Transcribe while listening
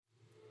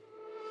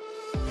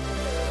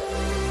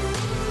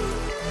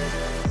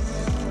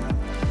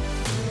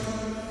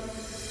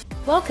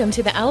Welcome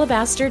to the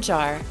Alabaster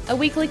Jar, a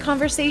weekly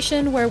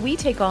conversation where we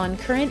take on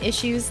current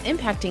issues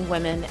impacting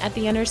women at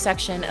the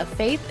intersection of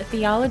faith,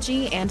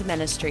 theology, and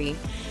ministry.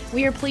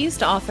 We are pleased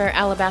to offer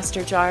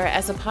Alabaster Jar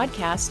as a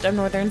podcast of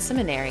Northern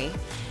Seminary.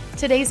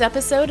 Today's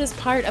episode is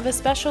part of a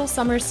special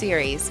summer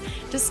series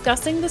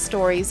discussing the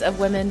stories of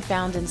women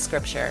found in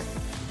Scripture.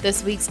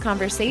 This week's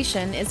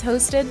conversation is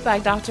hosted by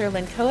Dr.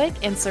 Lynn Cohick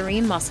and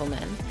Serene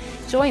Musselman.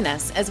 Join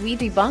us as we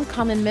debunk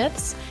common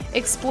myths,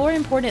 explore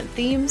important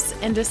themes,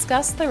 and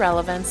discuss the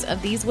relevance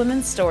of these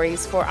women's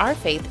stories for our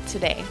faith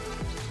today.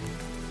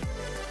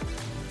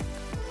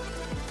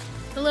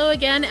 Hello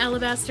again,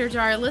 Alabaster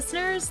Jar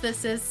listeners.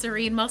 This is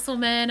Serene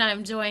Musselman.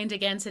 I'm joined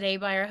again today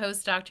by our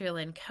host, Dr.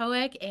 Lynn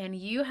Cohick, and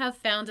you have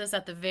found us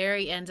at the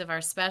very end of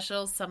our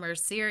special summer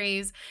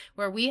series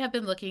where we have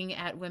been looking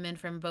at women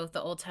from both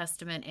the Old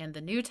Testament and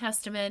the New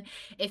Testament.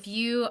 If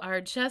you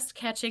are just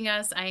catching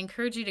us, I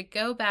encourage you to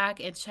go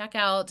back and check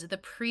out the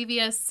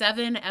previous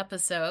 7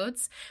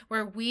 episodes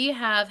where we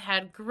have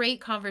had great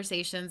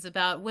conversations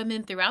about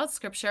women throughout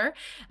Scripture.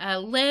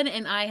 Lynn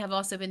and I have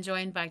also been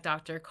joined by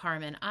Dr.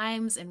 Carmen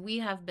Imes, and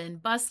we have been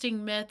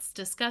busting myths,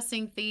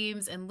 discussing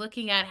themes, and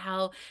looking at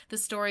how the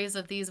stories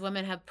of these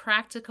women have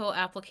practical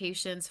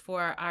applications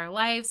for our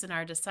lives and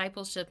our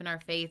discipleship and our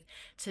faith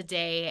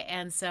today.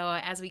 And so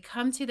as we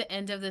come to the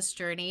end of this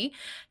journey,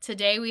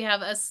 today we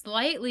have a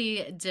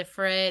slightly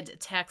different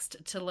text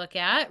to look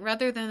at.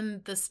 Rather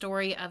than the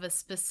story of a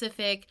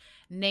specific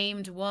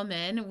named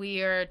woman,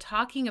 we are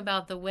talking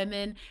about the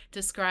women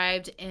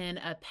described in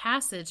a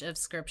passage of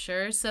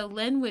Scripture. So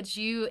Lynn, would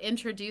you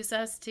introduce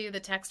us to the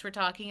text we're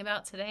talking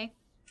about today?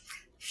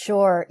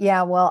 Sure.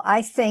 Yeah. Well,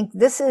 I think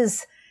this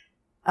is,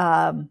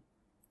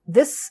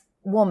 this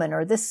woman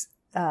or this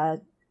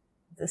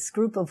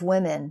group of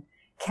women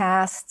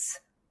casts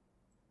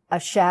a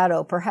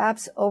shadow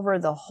perhaps over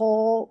the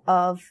whole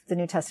of the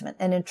New Testament,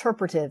 an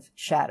interpretive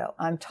shadow.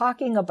 I'm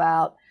talking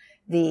about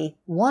the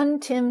 1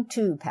 Tim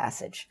 2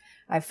 passage.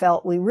 I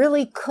felt we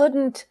really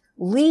couldn't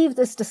leave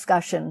this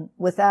discussion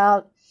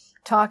without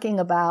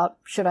talking about,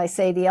 should I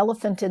say, the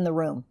elephant in the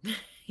room.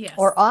 Yes.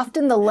 Or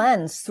often the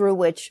lens through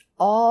which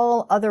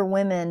all other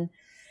women,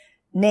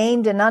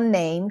 named and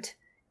unnamed,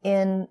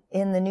 in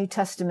the New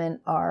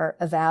Testament are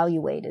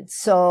evaluated.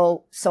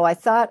 So I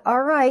thought,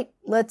 all right,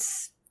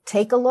 let's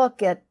take a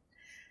look at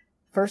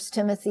 1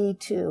 Timothy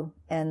 2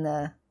 and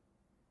the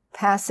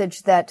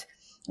passage that,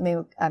 I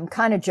mean, I'm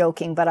kind of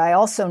joking, but I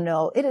also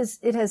know it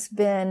has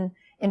been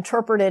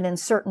interpreted in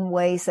certain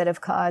ways that have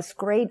caused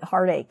great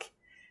heartache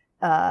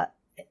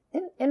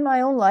in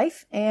my own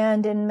life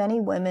and in many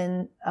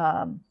women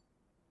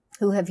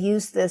who have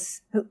used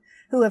this,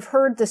 who have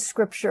heard the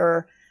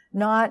Scripture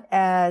not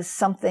as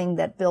something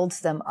that builds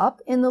them up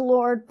in the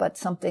Lord, but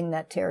something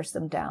that tears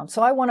them down.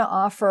 So I want to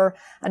offer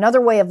another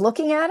way of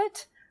looking at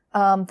it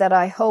that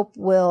I hope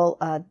will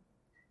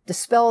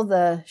dispel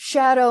the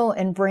shadow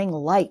and bring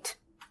light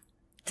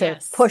to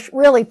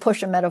really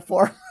push a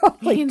metaphor.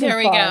 There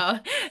we go.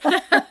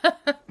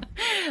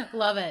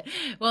 Love it.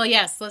 Well,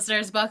 yes,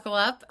 listeners, buckle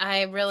up.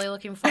 I'm really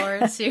looking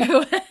forward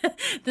to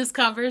this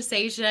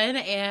conversation.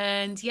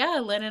 And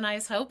yeah, Lynn and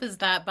I's hope is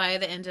that by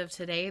the end of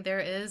today, there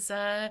is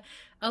a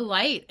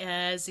light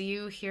as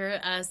you hear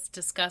us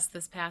discuss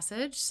this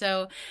passage.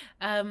 So,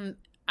 I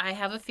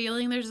have a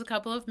feeling there's a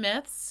couple of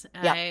myths.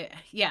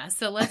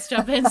 So let's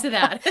jump into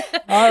that.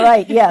 All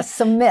right. Yes,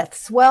 some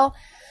myths. Well,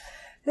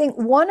 I think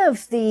one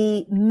of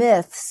the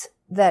myths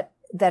that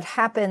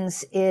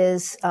happens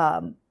is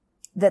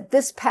that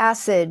this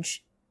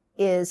passage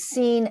is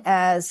seen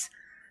as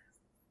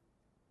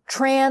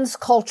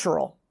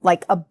transcultural,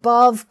 like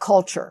above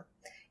culture.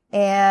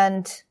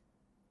 And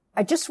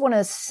I just want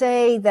to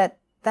say that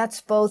that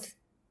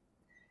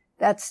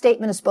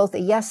statement is both a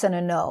yes and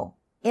a no,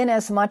 in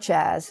as much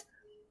as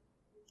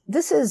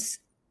this is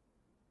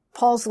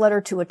Paul's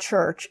letter to a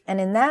church. And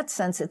in that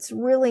sense, it's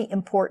really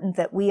important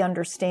that we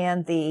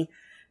understand the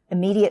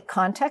immediate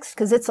context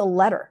because it's a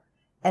letter.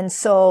 And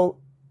so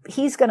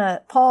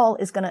Paul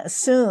is going to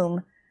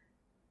assume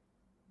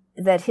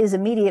that his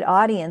immediate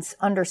audience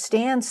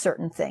understands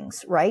certain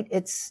things, right?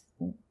 It's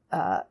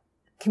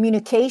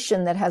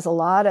communication that has a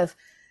lot of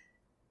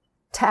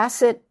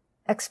tacit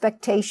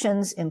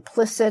expectations,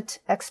 implicit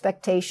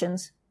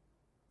expectations.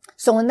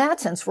 So in that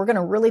sense, we're going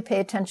to really pay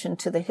attention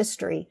to the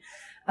history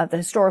of the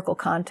historical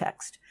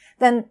context.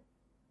 Then,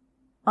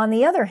 on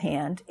the other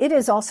hand, it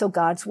is also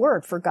God's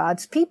word for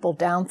God's people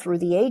down through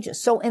the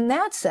ages. So in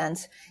that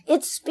sense,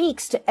 it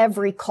speaks to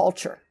every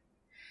culture.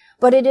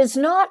 But it is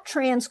not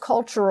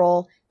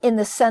transcultural in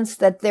the sense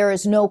that there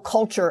is no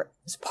culture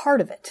as part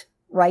of it,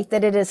 right?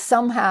 That it is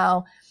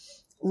somehow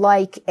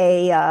like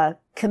a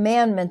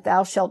commandment,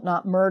 thou shalt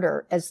not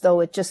murder, as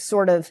though it just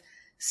sort of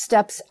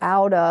steps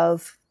out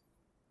of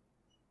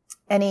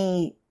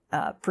any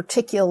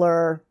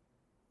particular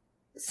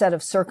set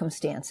of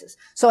circumstances.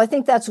 So I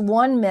think that's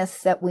one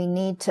myth that we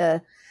need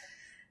to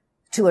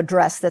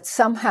address, that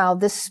somehow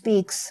this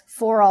speaks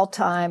for all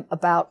time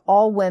about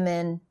all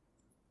women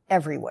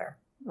everywhere,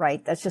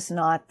 right? That's just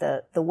not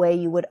the way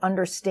you would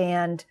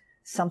understand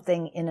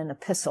something in an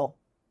epistle.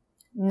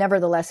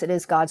 nevertheless, it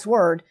is God's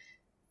word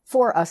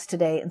for us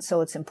today, and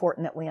so it's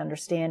important that we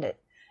understand it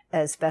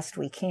as best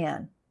we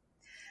can.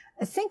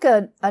 I think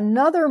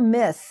another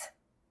myth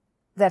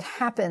that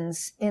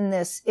happens in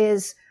this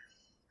is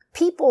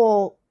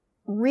people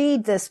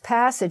read this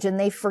passage and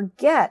they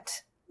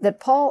forget that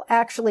Paul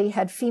actually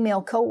had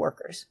female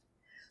co-workers.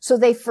 So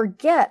they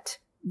forget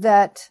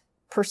that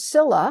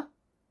Priscilla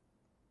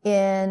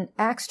in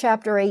Acts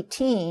chapter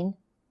 18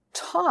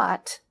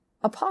 taught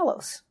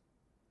Apollos.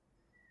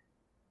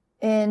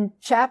 In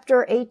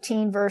chapter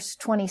 18, verse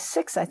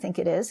 26, I think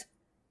it is,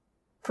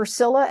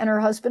 Priscilla and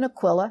her husband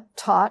Aquila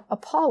taught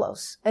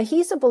Apollos.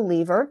 He's a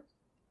believer.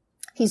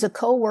 He's a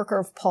co-worker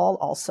of Paul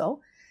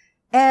also.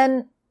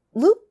 And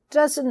Luke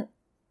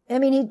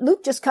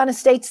Luke just kind of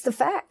states the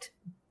fact.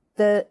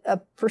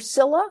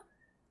 Priscilla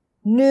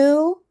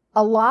knew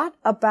a lot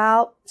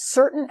about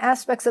certain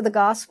aspects of the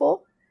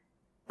gospel.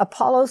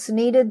 Apollos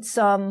needed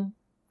some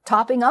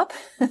topping up,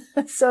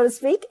 so to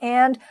speak.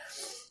 And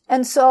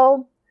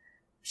so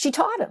she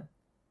taught him.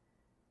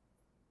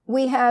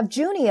 We have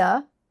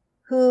Junia,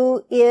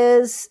 who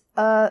is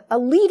a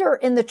leader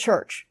in the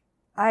church.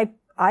 I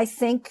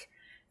think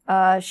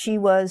she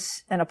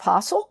was an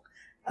apostle.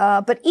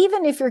 But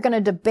even if you're going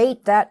to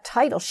debate that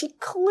title, she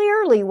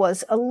clearly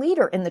was a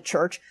leader in the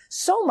church,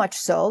 so much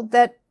so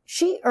that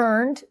she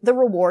earned the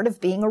reward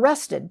of being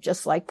arrested,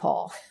 just like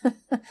Paul.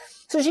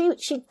 So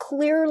she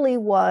clearly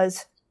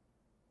was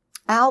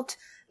out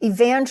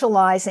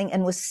evangelizing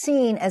and was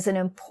seen as an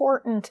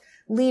important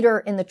leader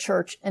in the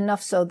church,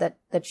 enough so that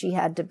she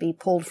had to be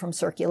pulled from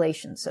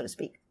circulation, so to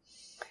speak.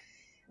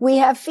 We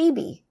have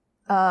Phoebe,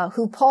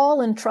 who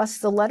Paul entrusts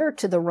the letter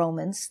to the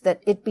Romans,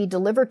 that it be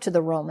delivered to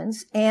the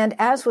Romans. And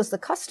as was the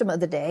custom of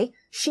the day,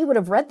 she would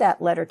have read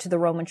that letter to the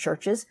Roman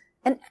churches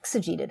and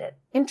exegeted it,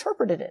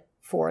 interpreted it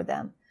for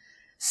them.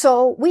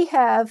 So we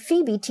have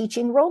Phoebe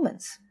teaching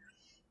Romans,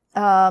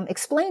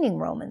 explaining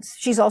Romans.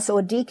 She's also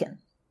a deacon.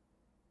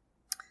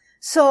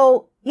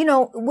 So,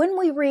 when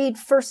we read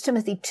 1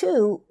 Timothy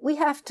 2, we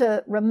have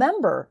to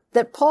remember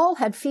that Paul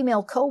had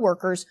female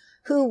co-workers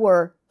who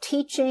were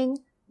teaching,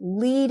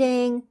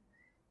 leading,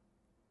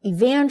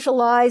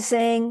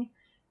 evangelizing,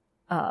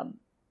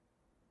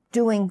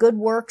 doing good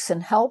works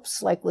and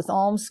helps, like with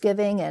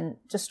almsgiving and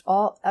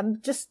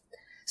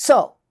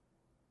so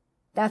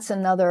that's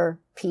another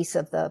piece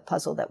of the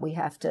puzzle that we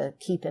have to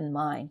keep in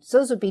mind. So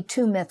those would be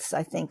two myths,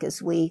 I think, as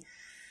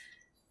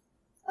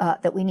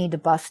that we need to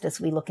bust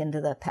as we look into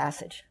the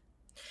passage.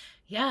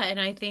 Yeah, and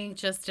I think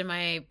just in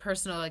my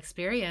personal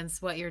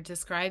experience, what you're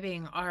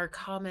describing are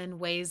common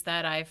ways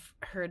that I've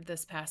heard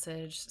this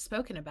passage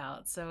spoken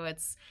about. So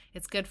it's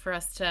good for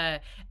us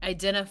to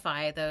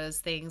identify those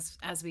things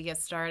as we get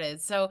started.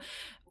 So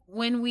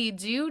when we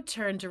do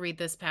turn to read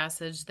this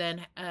passage,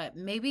 then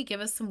maybe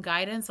give us some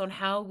guidance on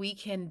how we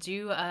can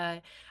do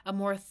a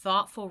more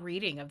thoughtful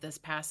reading of this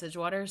passage.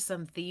 What are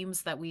some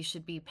themes that we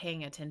should be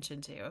paying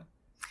attention to?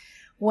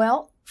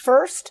 Well,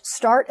 first,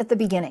 start at the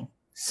beginning.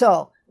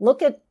 So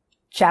look at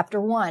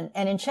chapter 1.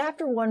 And in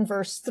chapter 1,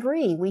 verse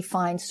 3, we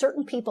find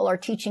certain people are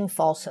teaching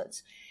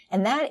falsehoods.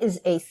 And that is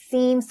a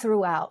theme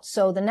throughout.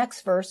 So the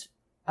next verse,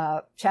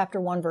 chapter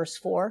 1, verse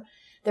 4,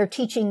 they're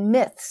teaching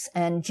myths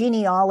and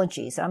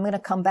genealogies. I'm going to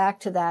come back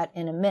to that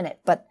in a minute.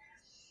 But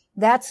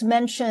that's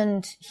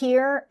mentioned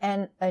here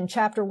and in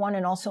chapter 1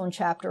 and also in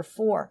chapter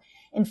 4.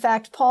 In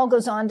fact, Paul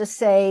goes on to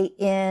say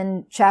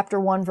in chapter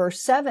 1, verse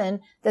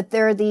 7, that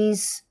there are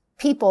these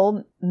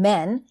people,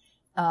 men,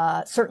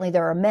 certainly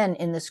there are men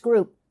in this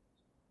group,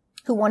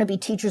 who want to be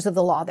teachers of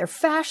the law. They're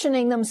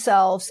fashioning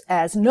themselves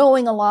as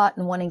knowing a lot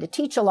and wanting to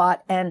teach a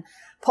lot. And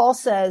Paul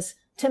says,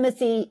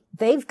 Timothy,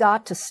 they've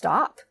got to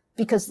stop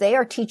because they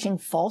are teaching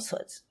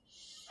falsehoods.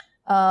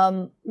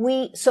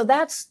 So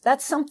that's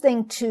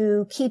something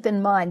to keep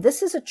in mind.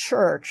 This is a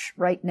church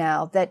right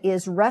now that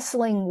is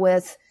wrestling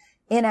with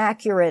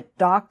inaccurate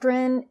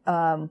doctrine,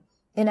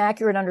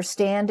 inaccurate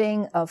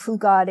understanding of who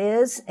God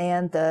is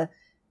and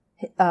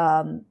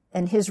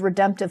and his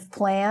redemptive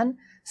plan.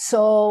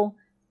 So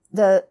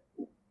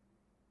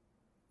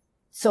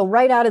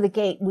right out of the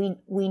gate,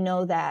 we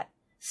know that.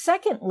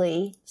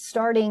 Secondly,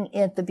 starting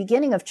at the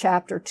beginning of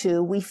chapter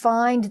 2, we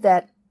find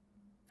that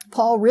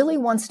Paul really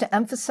wants to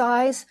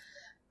emphasize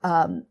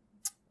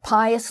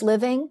pious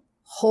living,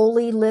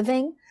 holy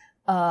living,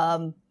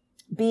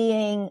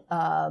 being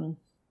our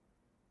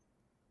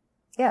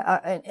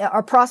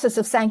process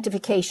of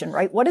sanctification,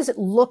 right? What does it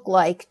look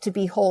like to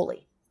be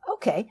holy?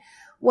 Okay,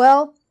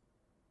 well,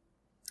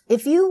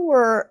 if you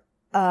were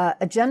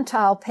a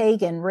Gentile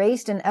pagan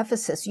raised in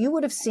Ephesus, you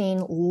would have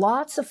seen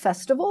lots of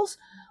festivals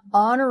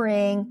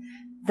honoring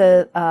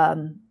the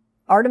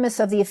Artemis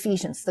of the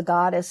Ephesians, the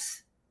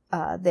goddess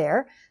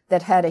there,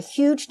 that had a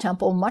huge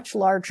temple, much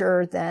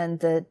larger than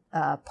the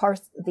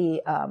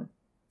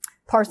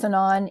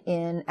Parthenon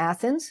in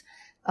Athens,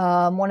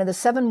 one of the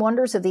 7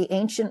 wonders of the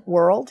ancient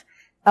world.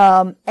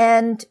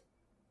 And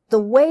the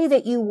way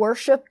that you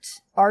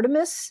worshipped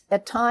Artemis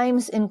at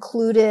times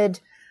included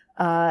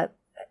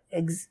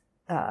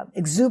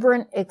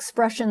exuberant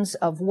expressions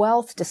of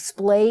wealth,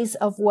 displays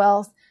of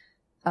wealth,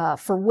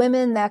 For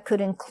women, that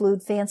could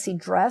include fancy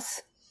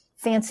dress,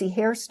 fancy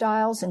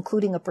hairstyles,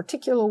 including a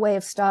particular way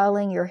of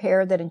styling your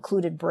hair that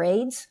included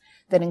braids,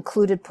 that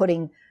included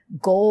putting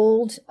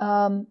gold,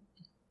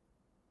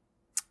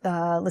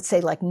 let's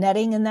say like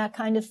netting and that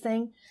kind of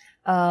thing.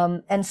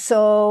 And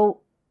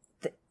so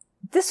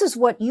this is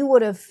what you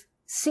would have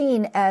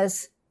seen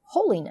as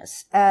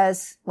holiness,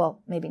 as,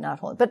 well, maybe not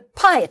holy, but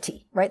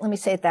piety, right? Let me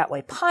say it that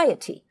way,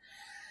 piety.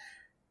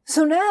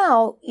 So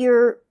now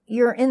you're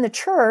in the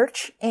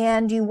church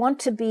and you want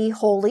to be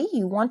holy.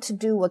 You want to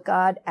do what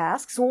God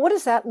asks. Well, what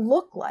does that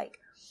look like?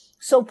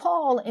 So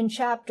Paul in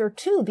chapter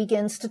 2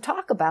 begins to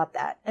talk about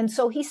that. And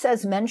so he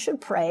says men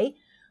should pray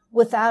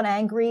without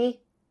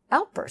angry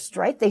outbursts,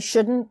 right? They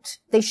shouldn't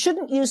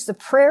use the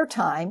prayer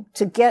time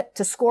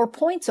to score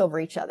points over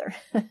each other.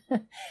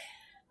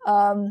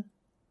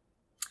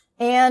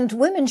 And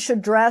women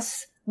should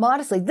dress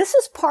modestly. This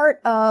is part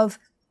of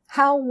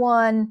how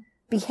one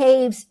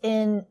behaves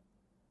in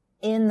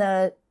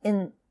the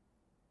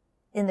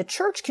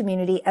church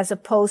community as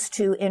opposed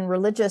to in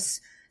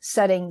religious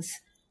settings,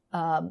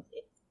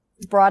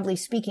 broadly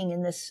speaking,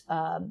 in this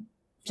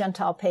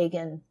Gentile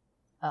pagan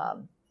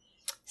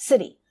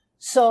city.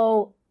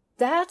 So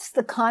that's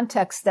the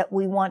context that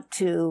we want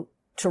to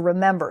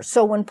remember.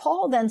 So when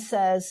Paul then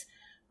says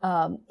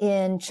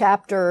in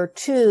chapter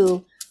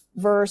 2,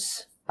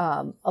 verse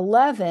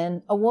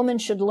 11, a woman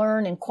should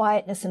learn in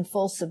quietness and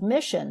full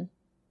submission,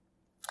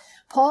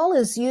 Paul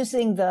is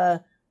using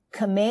the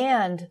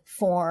command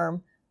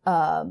form,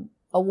 a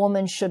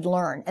woman should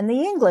learn. And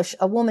the English,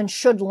 a woman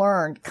should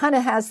learn, kind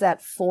of has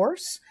that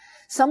force.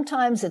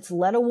 Sometimes it's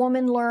let a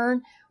woman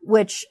learn,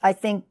 which I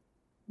think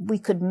we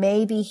could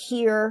maybe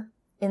hear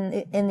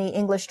in the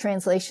English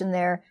translation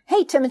there.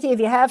 Hey, Timothy, if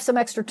you have some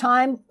extra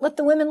time, let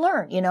the women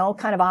learn,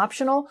 kind of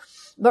optional.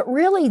 But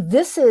really,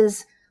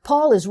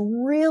 Paul is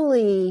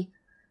really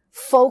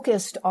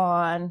focused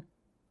on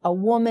a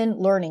woman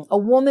learning. A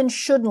woman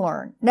should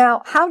learn.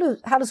 Now, how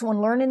does one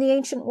learn in the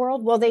ancient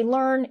world? Well, they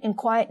learn in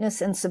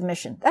quietness and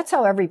submission. That's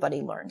how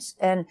everybody learns.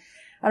 And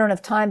I don't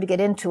have time to get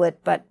into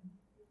it, but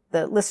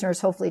the listeners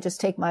hopefully just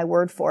take my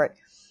word for it.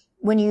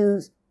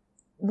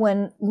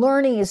 When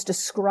learning is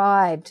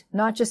described,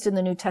 not just in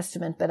the New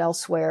Testament, but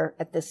elsewhere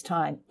at this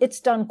time, it's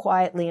done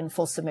quietly in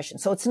full submission.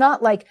 So it's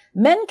not like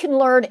men can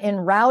learn in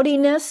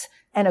rowdiness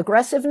and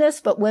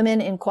aggressiveness, but women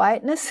in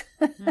quietness.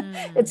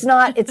 It's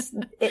not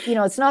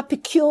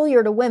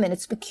peculiar to women.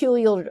 It's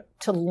peculiar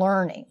to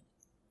learning.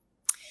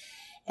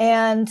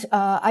 And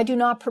I do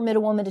not permit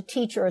a woman to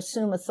teach or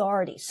assume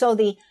authority. So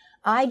the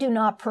I do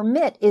not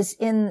permit is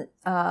in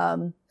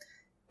a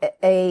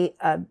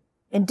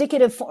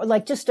indicative form,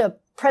 like just a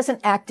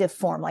present active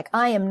form, like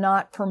I am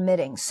not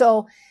permitting.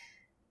 So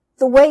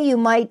the way you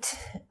might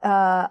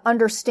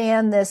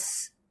understand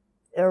this,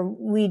 or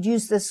we'd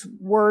use this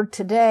word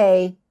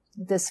today,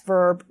 this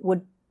verb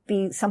would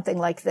be something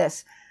like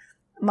this.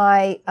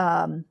 My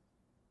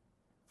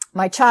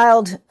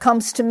child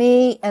comes to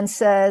me and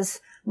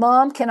says,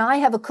 Mom, can I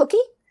have a cookie?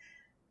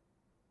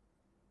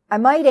 I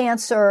might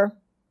answer,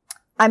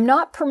 I'm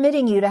not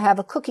permitting you to have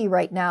a cookie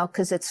right now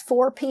because it's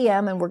 4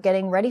 p.m. and we're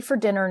getting ready for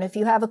dinner. And if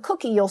you have a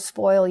cookie, you'll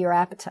spoil your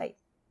appetite.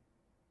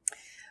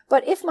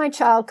 But if my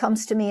child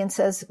comes to me and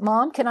says,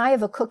 Mom, can I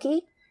have a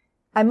cookie?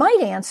 I might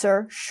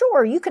answer,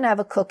 sure, you can have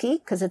a cookie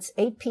because it's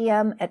 8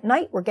 p.m. at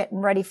night. We're getting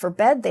ready for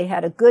bed. They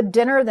had a good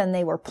dinner. Then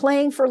they were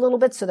playing for a little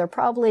bit. So they're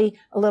probably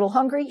a little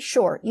hungry.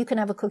 Sure, you can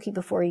have a cookie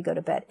before you go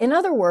to bed. In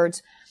other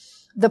words,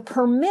 the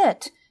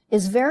permit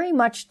is very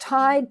much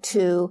tied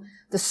to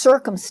the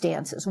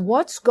circumstances.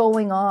 What's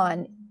going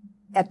on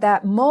at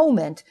that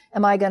moment?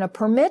 Am I going to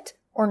permit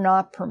or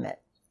not permit?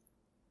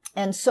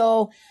 And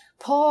so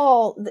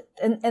Paul,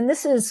 and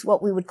this is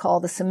what we would call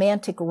the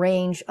semantic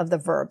range of the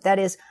verb. That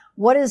is,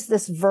 what is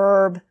this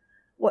verb?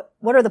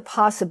 What are the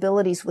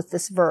possibilities with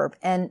this verb?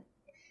 And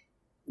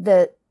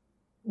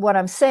what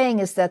I'm saying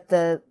is that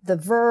the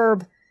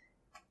verb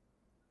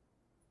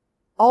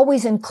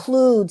always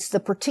includes the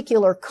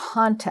particular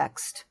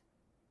context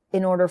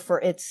in order for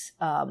its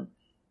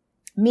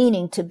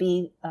meaning to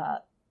be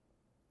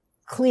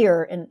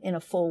clear in a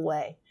full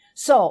way.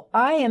 So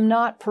I am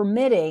not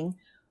permitting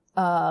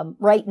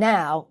right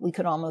now, we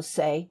could almost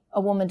say,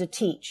 a woman to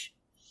teach.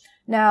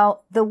 Now,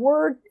 the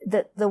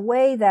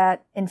way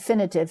that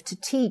infinitive to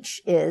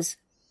teach is,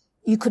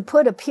 you could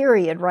put a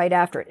period right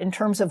after it in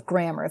terms of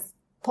grammar. If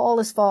Paul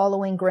is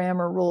following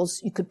grammar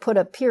rules, you could put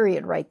a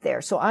period right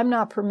there. So I'm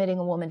not permitting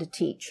a woman to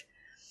teach.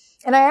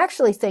 And I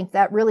actually think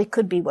that really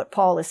could be what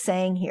Paul is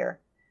saying here,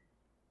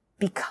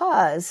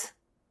 because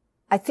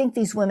I think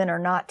these women are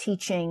not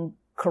teaching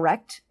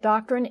correct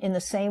doctrine in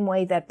the same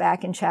way that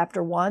back in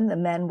chapter 1, the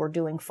men were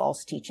doing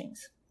false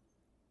teachings.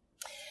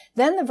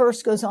 Then the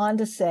verse goes on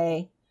to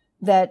say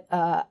that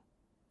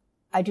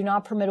I do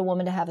not permit a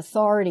woman to have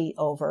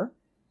assume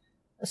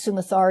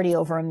authority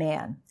over a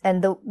man.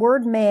 And the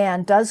word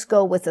man does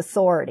go with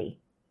authority.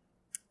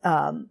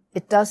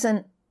 It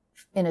doesn't,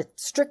 in a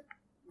strict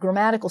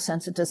grammatical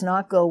sense, it does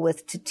not go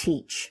with to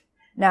teach.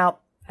 Now,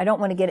 I don't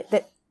want to get it,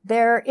 that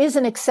there is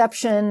an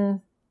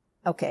exception.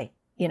 Okay.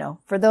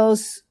 for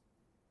those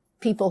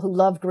people who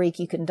love Greek,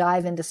 you can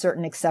dive into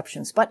certain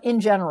exceptions. But in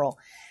general,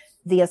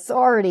 the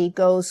authority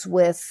goes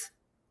with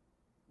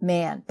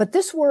man. But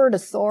this word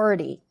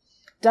authority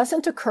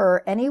doesn't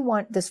occur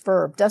this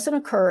verb doesn't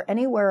occur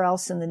anywhere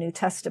else in the New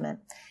Testament.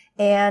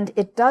 And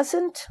it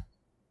doesn't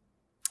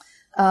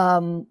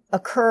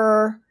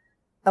occurs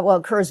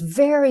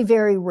very,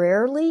 very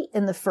rarely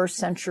in the first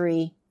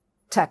century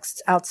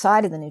texts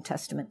outside of the New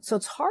Testament. So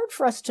it's hard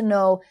for us to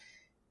know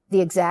the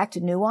exact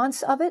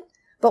nuance of it.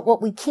 But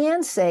what we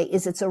can say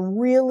is it's a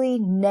really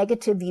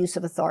negative use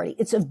of authority.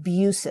 It's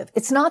abusive.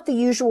 It's not the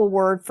usual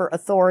word for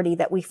authority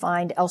that we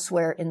find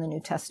elsewhere in the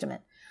New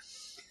Testament.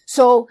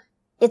 So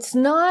it's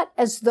not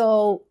as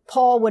though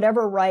Paul would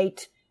ever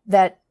write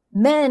that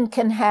men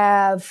can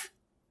have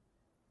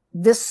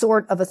this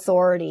sort of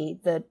authority.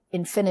 The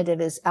infinitive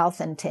is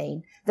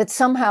authentane, that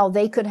somehow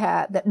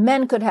that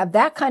men could have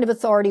that kind of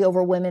authority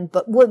over women,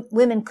 but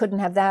women couldn't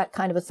have that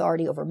kind of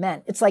authority over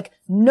men. It's like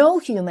no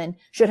human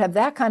should have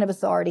that kind of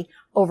authority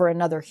over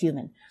another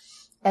human.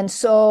 And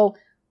so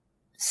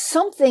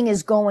something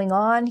is going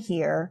on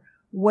here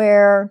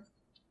where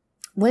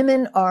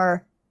women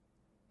are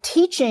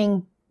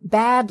teaching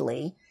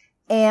badly,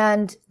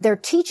 and they're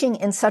teaching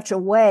in such a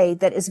way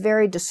that is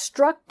very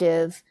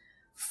destructive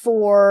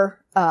for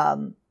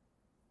the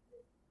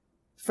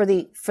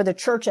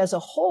church as a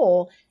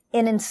whole.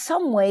 And in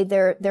some way,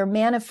 they're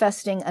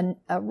manifesting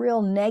a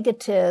real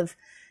negative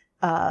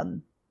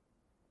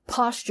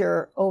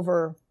posture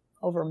over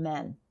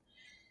men.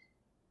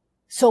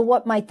 So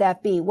what might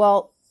that be?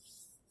 Well,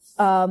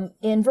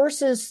 in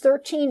verses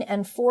 13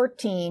 and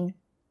 14,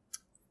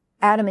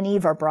 Adam and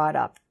Eve are brought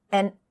up.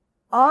 And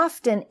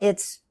often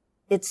it's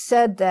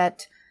said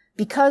that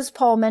because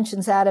Paul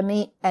mentions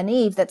Adam and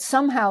Eve, that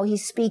somehow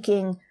he's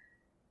speaking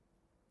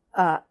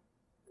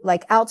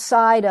like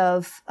outside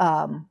of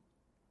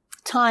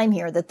time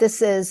here, that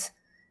this is,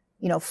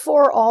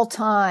 for all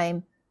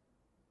time,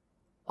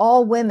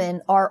 all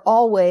women are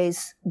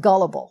always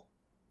gullible,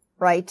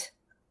 right?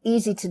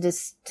 Easy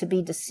to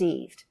be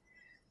deceived.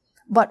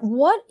 But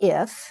what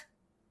if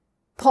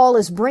Paul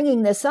is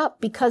bringing this up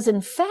because,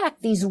 in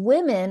fact, these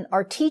women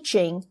are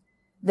teaching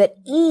that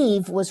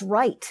Eve was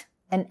right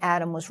and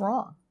Adam was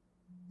wrong?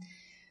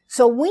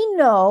 So we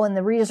know, and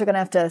the readers are going to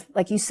have to,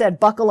 like you said,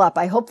 buckle up.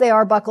 I hope they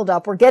are buckled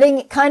up. We're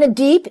getting kind of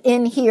deep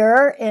in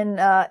here in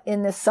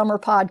this summer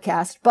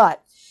podcast.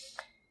 But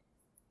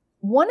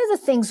one of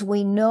the things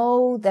we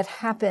know that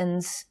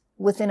happens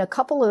within a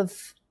couple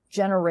of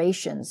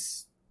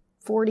generations,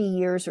 40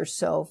 years or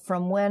so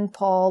from when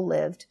Paul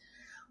lived,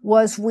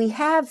 was we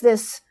have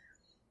this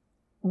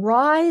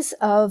rise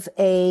of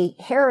a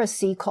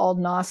heresy called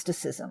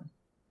Gnosticism.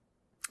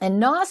 And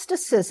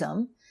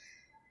Gnosticism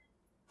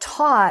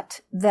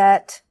taught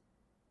that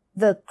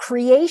the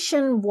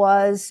creation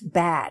was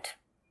bad,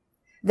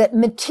 that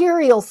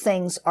material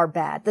things are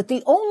bad, that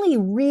the only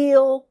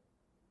real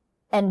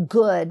and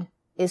good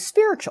is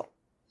spiritual.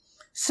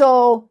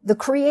 So the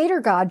creator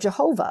God,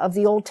 Jehovah of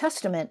the Old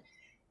Testament,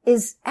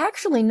 is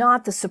actually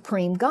not the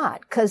supreme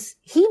God, because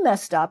he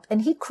messed up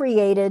and he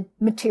created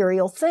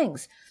material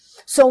things.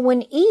 So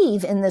when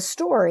Eve, in this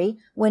story,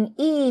 when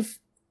Eve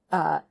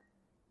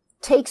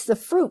takes the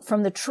fruit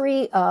from the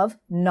tree of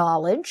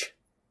knowledge,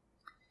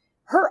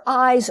 her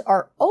eyes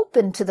are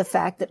open to the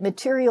fact that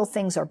material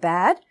things are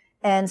bad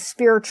and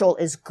spiritual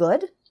is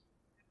good.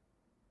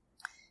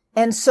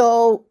 And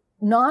so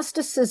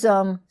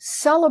Gnosticism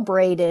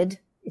celebrated,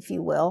 if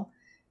you will,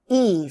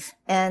 Eve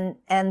and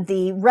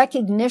the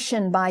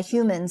recognition by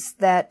humans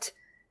that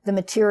the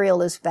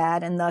material is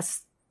bad and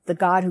thus the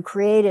God who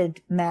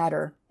created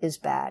matter is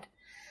bad.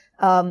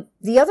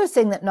 The other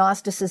thing that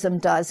Gnosticism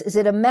does is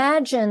it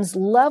imagines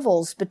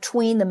levels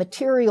between the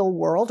material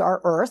world,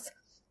 our earth,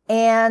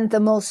 and the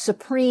most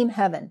supreme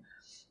heaven.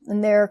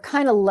 And there are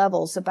kind of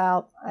levels,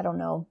 about,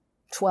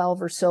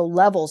 12 or so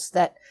levels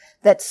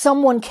that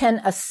someone can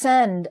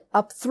ascend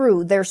up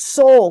through. Their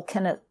soul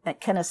can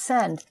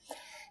ascend.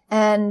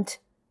 And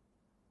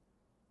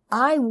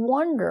I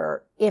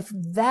wonder if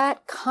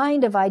that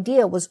kind of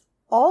idea was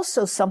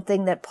also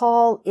something that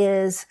Paul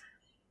is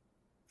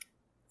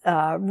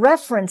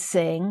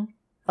referencing,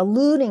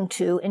 alluding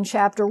to in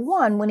chapter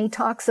 1 when he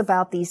talks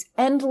about these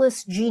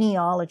endless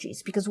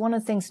genealogies. Because one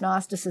of the things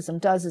Gnosticism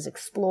does is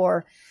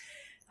explore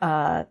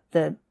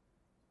the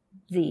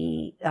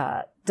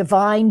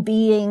divine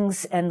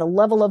beings and the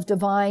level of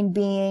divine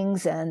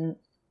beings and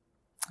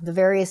the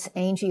various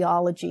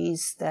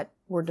angelologies that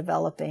we're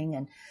developing.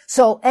 And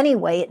so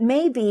anyway, it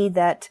may be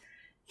that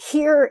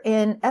here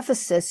in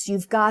Ephesus,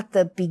 you've got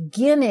the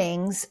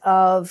beginnings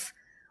of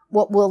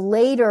what will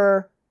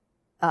later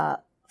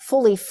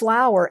fully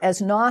flower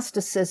as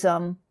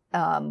Gnosticism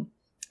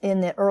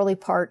in the early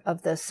part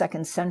of the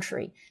 2nd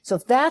century. So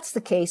if that's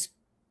the case,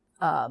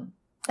 and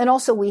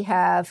also we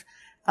have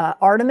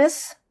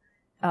Artemis,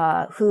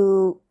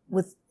 who,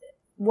 with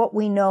what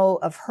we know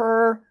of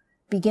her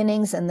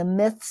beginnings and the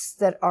myths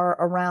that are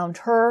around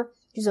her,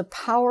 she's a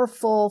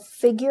powerful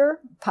figure,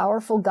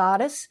 powerful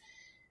goddess.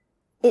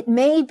 It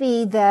may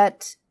be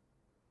that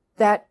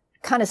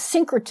kind of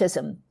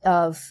syncretism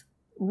of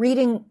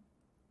reading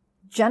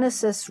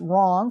Genesis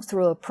wrong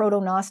through a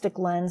proto-Gnostic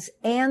lens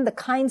and the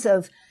kinds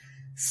of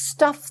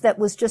stuff that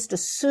was just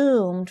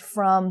assumed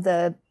from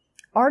the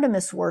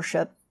Artemis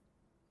worship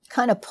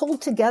kind of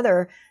pulled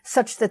together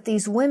such that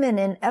these women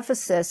in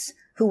Ephesus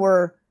who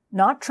were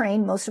not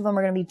trained, most of them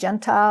are going to be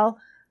Gentile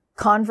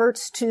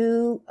converts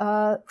to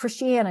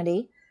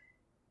Christianity,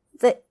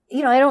 that,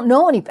 they don't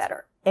know any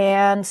better.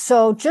 And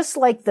so just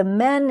like the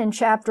men in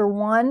chapter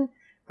 1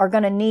 are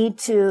going to need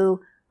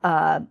to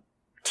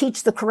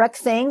teach the correct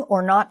thing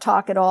or not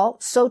talk at all,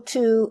 so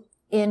too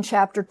in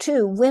chapter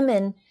 2,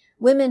 women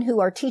who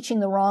are teaching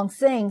the wrong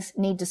things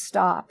need to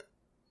stop.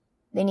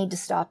 They need to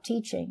stop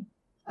teaching.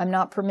 I'm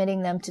not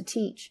permitting them to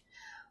teach.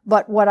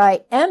 But what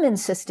I am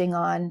insisting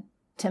on,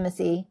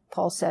 Timothy,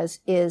 Paul says,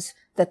 is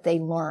that they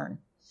learn.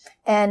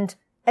 And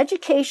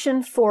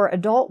education for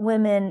adult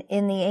women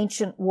in the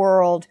ancient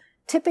world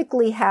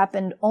typically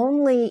happened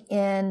only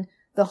in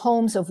the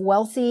homes of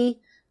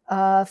wealthy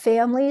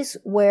families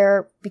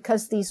where,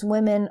 because these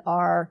women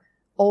are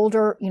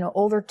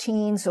older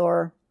teens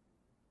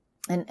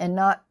and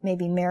not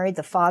maybe married,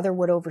 the father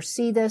would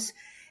oversee this.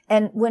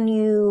 And when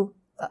you,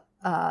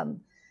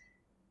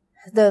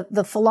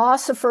 the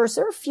philosophers,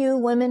 there are a few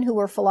women who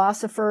were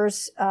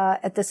philosophers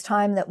at this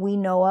time that we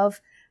know of.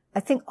 I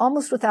think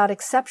almost without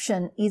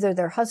exception, either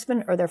their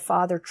husband or their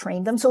father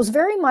trained them. So it was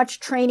very much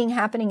training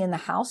happening in the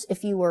house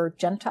if you were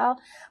Gentile.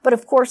 But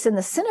of course, in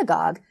the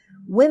synagogue,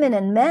 women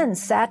and men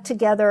sat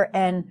together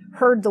and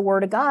heard the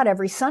word of God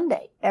every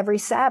Sunday, every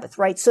Sabbath,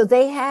 right? So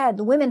the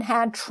women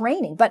had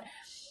training, but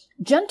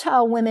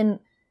Gentile women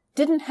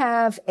didn't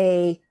have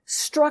a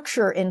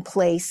structure in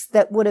place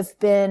that would have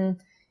been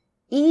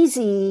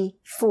easy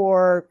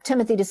for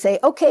Timothy to say,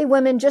 okay,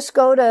 women, just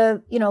go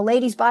to,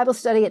 ladies' Bible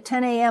study at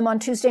 10 a.m. on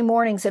Tuesday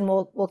mornings and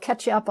we'll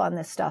catch you up on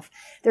this stuff.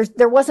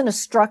 There wasn't a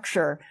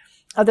structure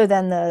other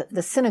than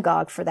the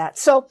synagogue for that.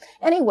 So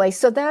anyway,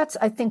 so that's,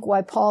 I think,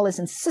 why Paul is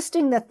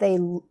insisting that they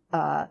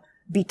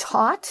be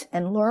taught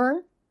and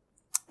learn,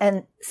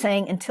 and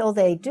saying until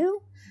they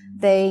do,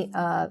 they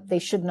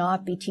should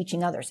not be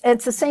teaching others. And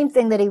it's the same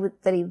thing that he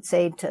would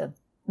say to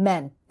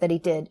men that he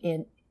did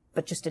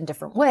but just in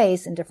different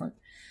ways, in different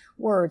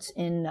words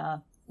in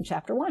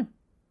chapter 1.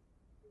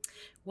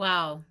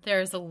 Wow,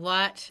 there's a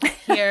lot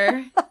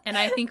here, and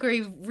I think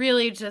we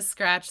really just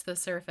scratched the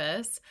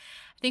surface.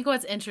 I think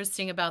what's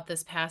interesting about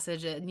this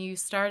passage, and you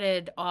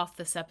started off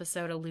this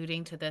episode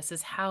alluding to this,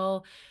 is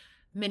how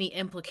many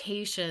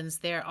implications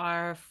there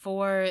are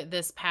for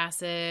this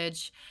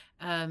passage,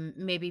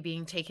 maybe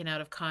being taken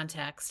out of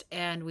context.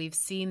 And we've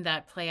seen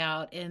that play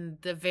out in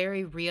the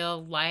very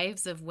real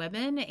lives of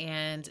women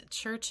and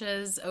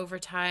churches over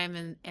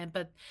time,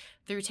 but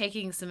through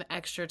taking some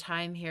extra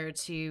time here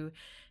to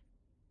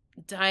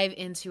dive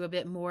into a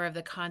bit more of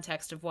the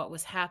context of what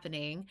was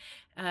happening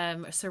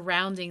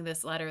surrounding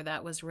this letter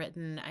that was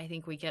written, I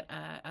think we get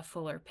a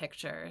fuller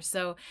picture.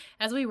 So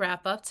as we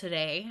wrap up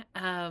today,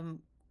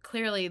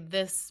 clearly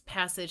this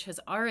passage has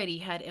already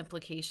had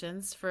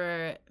implications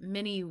for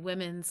many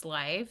women's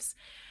lives.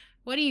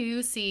 What do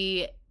you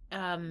see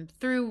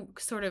through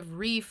sort of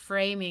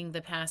reframing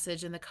the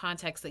passage in the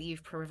context that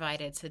you've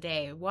provided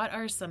today? What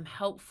are some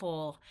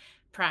helpful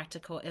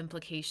practical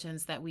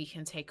implications that we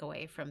can take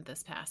away from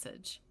this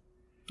passage?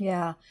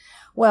 Yeah.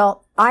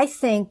 Well, I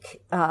think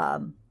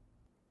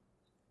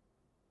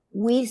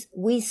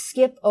we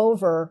skip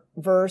over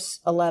verse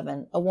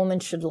 11, a woman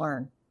should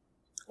learn.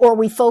 Or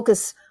we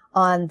focus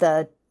on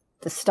the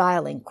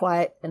styling,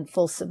 quiet and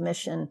full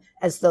submission,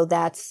 as though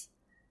that's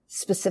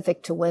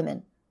specific to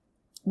women.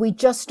 We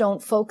just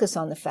don't focus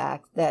on the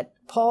fact that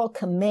Paul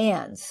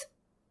commands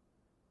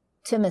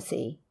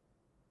Timothy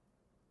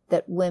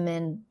that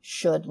women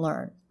should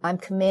learn. I'm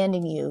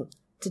commanding you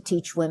to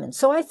teach women.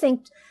 So I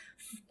think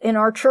in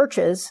our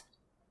churches,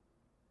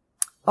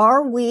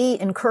 are we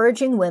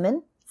encouraging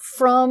women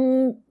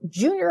from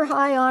junior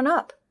high on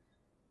up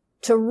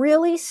to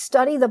really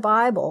study the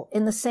Bible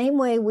in the same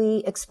way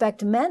we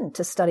expect men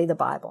to study the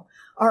Bible?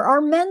 Are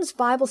our men's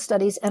Bible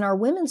studies and our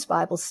women's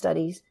Bible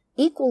studies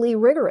equally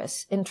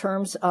rigorous in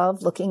terms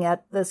of looking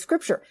at the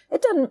scripture?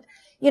 It doesn't,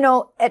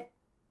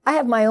 I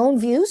have my own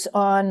views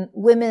on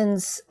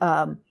women's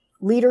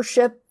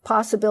leadership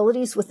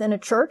possibilities within a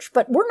church,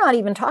 but we're not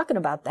even talking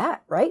about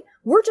that, right?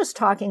 We're just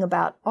talking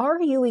about,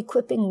 are you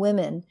equipping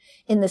women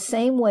in the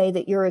same way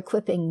that you're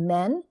equipping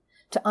men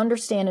to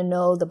understand and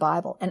know the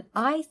Bible? And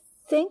I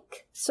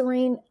think,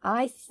 Serene,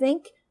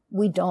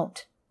 we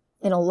don't.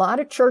 In a lot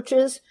of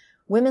churches,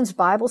 women's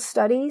Bible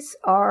studies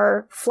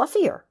are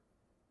fluffier.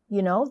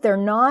 They're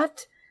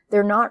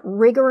not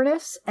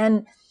rigorous.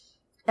 And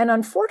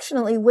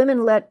unfortunately,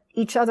 women let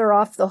each other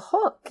off the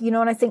hook,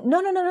 and I think,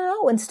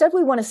 no. Instead,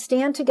 we want to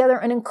stand together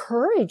and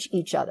encourage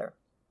each other.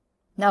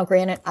 Now,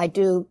 granted, I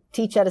do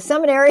teach at a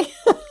seminary,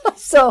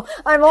 so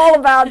I'm all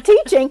about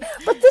teaching,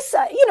 but this,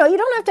 you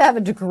don't have to have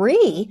a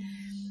degree,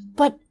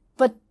 but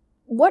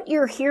what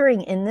you're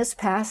hearing in this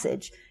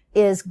passage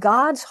is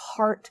God's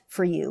heart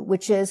for you,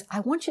 which is, I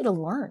want you to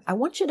learn. I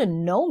want you to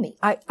know me.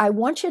 I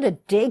want you to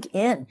dig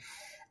in.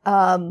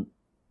 And,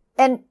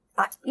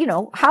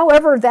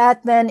 however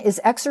that then is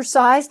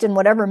exercised in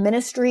whatever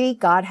ministry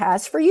God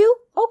has for you,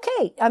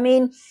 okay. I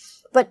mean,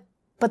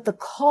 but the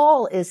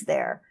call is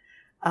there,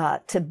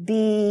 to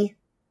be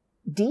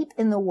deep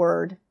in the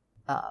word,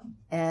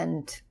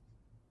 and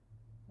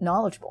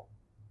knowledgeable.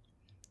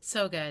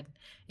 So good.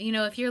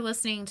 If you're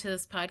listening to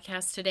this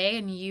podcast today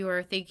and you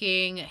are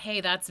thinking,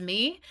 hey, that's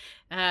me.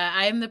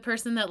 I'm the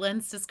person that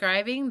Lynn's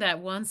describing that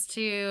wants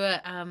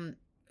to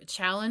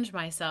challenge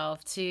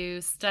myself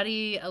to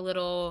study a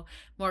little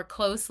more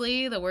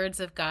closely the words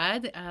of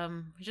God.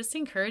 We just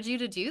encourage you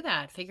to do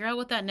that. Figure out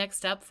what that next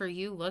step for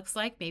you looks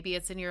like. Maybe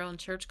it's in your own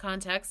church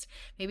context.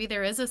 Maybe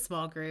there is a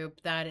small group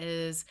that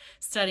is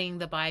studying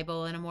the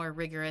Bible in a more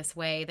rigorous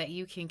way that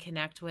you can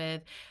connect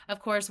with.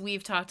 Of course,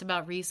 we've talked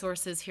about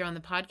resources here on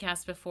the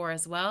podcast before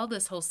as well.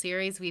 This whole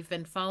series, we've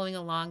been following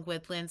along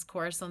with Lynn's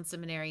course on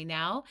Seminary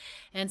Now.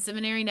 And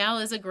Seminary Now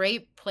is a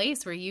great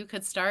place where you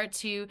could start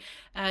to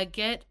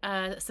get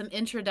some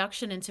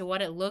introduction into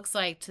what it looks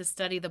like to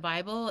study the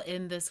Bible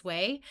in this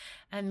way.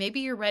 And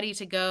maybe you're ready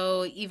to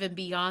go even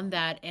beyond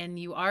that and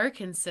you are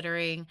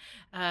considering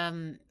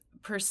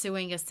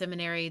pursuing a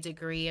seminary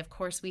degree. Of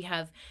course, we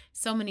have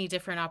so many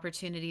different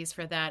opportunities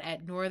for that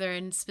at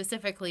Northern.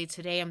 Specifically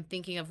today, I'm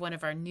thinking of one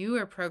of our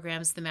newer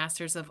programs, the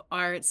Masters of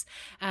Arts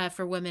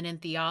for Women in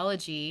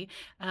Theology,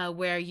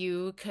 where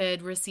you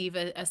could receive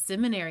a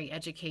seminary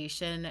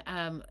education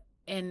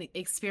and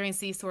experience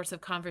these sorts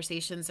of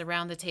conversations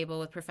around the table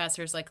with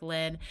professors like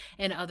Lynn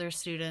and other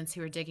students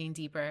who are digging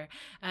deeper.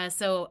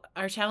 So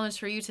our challenge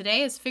for you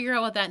today is figure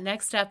out what that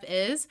next step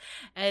is.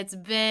 It's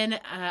been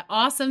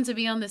awesome to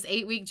be on this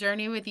 8-week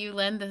journey with you,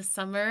 Lynn, this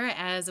summer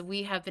as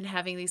we have been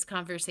having these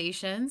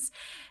conversations.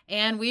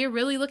 And we are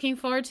really looking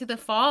forward to the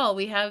fall.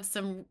 We have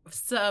some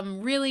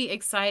really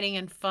exciting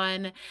and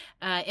fun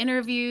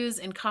interviews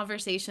and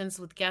conversations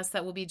with guests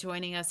that will be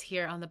joining us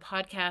here on the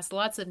podcast.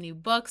 Lots of new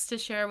books to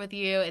share with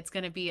you. It's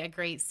going to be a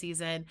great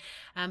season.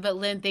 But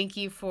Lynn, thank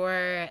you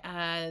for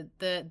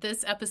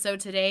this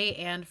episode today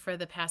and for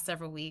the past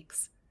several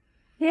weeks.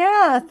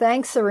 Yeah,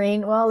 thanks,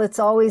 Serene. Well, it's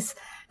always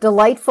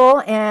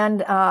delightful,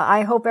 and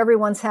I hope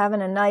everyone's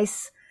having a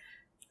nice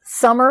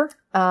summer.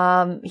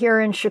 Here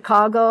in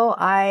Chicago,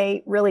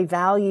 I really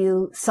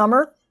value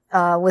summer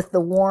with the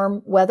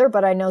warm weather,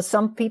 but I know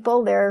some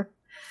people, they're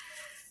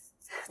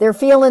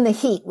feeling the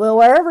heat. Well,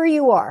 wherever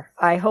you are,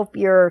 I hope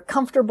you're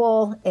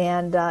comfortable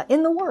and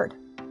in the Word.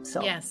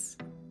 So yes,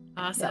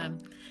 awesome.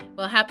 Yeah.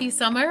 Well, happy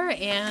summer,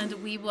 and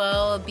we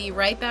will be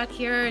right back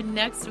here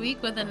next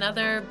week with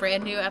another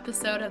brand new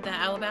episode of the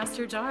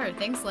Alabaster Jar.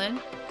 Thanks, Lynn.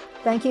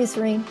 Thank you,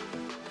 Serene.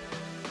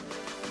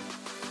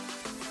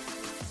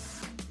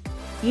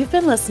 You've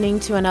been listening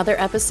to another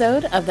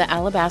episode of the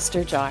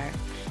Alabaster Jar.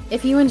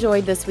 If you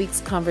enjoyed this week's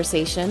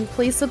conversation,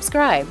 please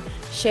subscribe,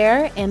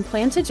 share, and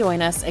plan to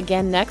join us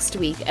again next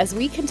week as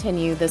we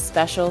continue this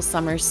special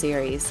summer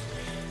series.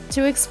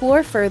 To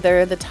explore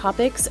further the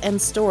topics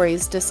and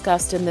stories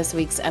discussed in this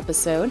week's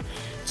episode,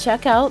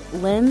 check out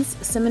Lynn's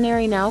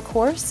Seminary Now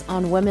course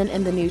on Women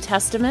in the New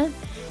Testament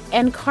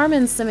and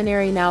Carmen's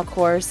Seminary Now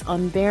course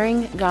on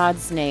Bearing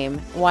God's Name,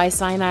 Why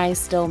Sinai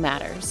Still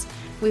Matters.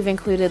 We've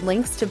included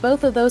links to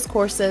both of those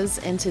courses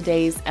in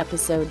today's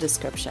episode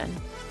description.